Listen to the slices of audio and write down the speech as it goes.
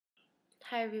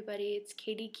Hi everybody, it's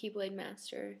Katie Keyblade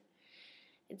Master.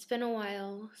 It's been a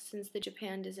while since the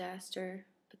Japan disaster,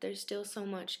 but there's still so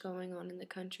much going on in the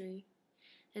country.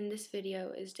 And this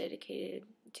video is dedicated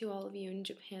to all of you in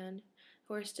Japan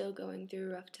who are still going through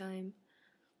a rough time.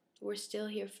 We're still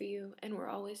here for you, and we're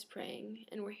always praying,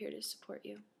 and we're here to support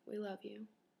you. We love you.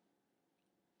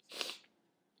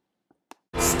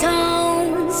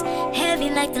 Stones, heavy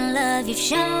like the love you've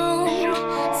shown,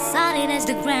 solid as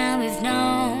the ground we've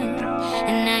known,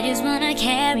 and I just wanna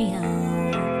carry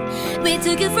on. We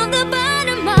took it from the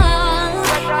bottom up,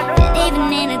 and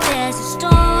even in a desert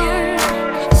storm,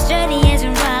 sturdy as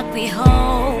a rock we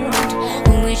hold,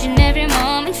 wishing every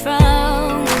moment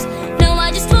froze. No,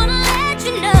 I just wanna let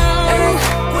you know.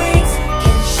 Earthquakes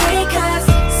can shake us,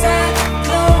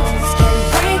 cyclones can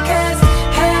break us,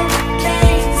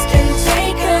 hurricanes can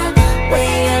take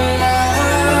away our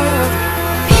love.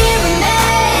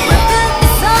 Pyramid, we're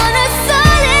built on a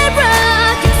solid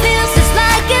rock. It feels just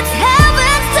like it's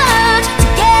heaven's touch.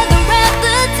 Together at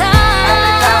the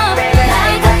top,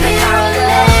 like a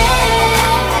pyramid.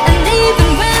 And even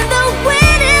when the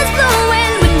wind is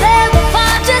blowing, we never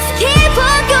fall, just keep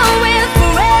on going.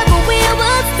 Forever we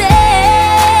will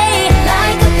stay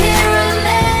like a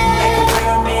pyramid. Like a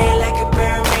pyramid, like a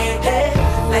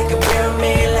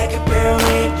pyramid, like a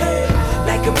pyramid,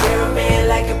 like a pyramid,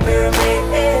 like a pyramid,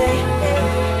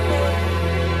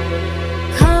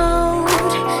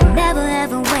 Cold, never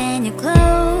ever when you're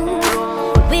close.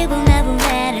 We will never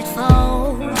let it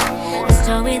fold. A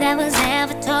story that was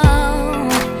never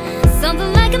told.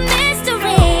 Something like a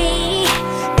mystery.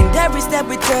 And every step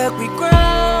we took, we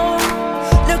grow.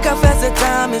 Look how fast the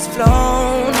time has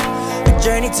flown. A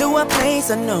journey to a place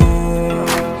unknown.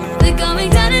 We're going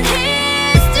down in history.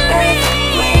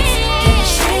 Earthquakes can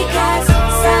shake us,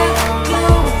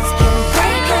 cyclones can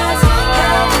break us,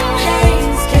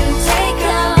 hurricanes can take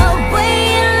away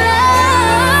our love.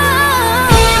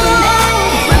 Pyramid,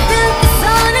 we're built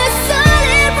on a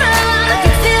solid rock.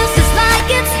 It feels just like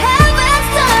it's heaven's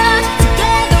touch.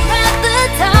 Together at the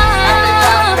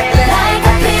top, like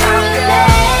a pyramid.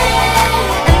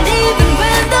 And even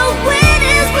when the wind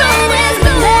is blowing,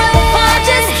 we'll never fall,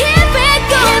 just keep it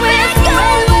going.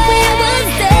 Forever we will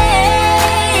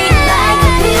stay like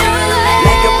a pyramid.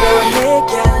 Like a pyramid,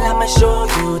 girl, I'ma show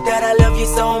you that I love you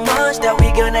so much that we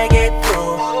gonna get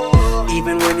through.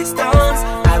 Even when it storms,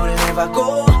 I will never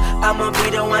go. I'ma be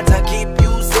the one to keep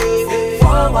you safe.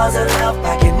 4 walls of love,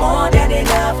 packing more than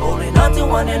enough. Holding on to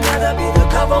one another, be the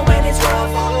cover when it's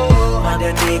rough.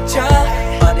 Under nature,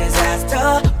 a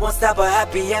disaster, won't stop a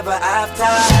happy ever after.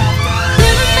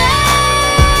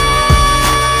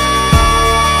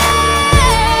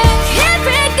 Keep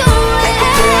it going. Like a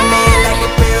pyramid, like a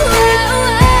pyramid,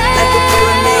 like a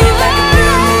pyramid, like a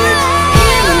pyramid.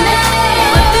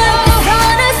 We're built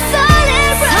on a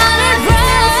solid rock.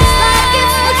 Like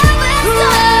it's heaven's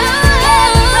touch.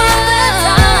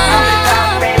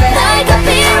 Like a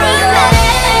pyramid.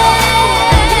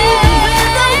 Even when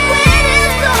the wind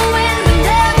is blowing, we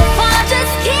never fall,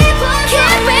 just keep on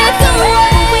going.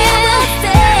 We will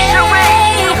stay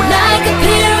like a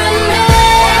pyramid.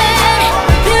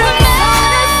 Built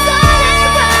on a solid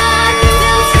rock. It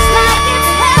feels just like it's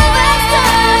heaven's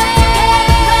touch.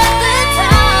 Together at the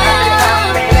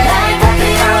top, like a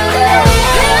pyramid.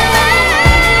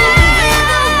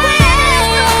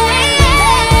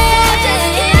 Just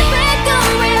keep it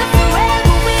going.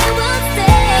 Forever we will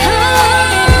stay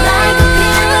like a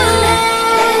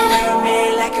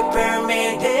pyramid. Like a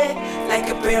pyramid, yeah. Like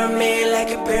a pyramid,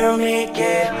 like a pyramid,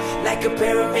 yeah. Like a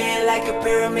pyramid, like a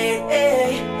pyramid, yeah.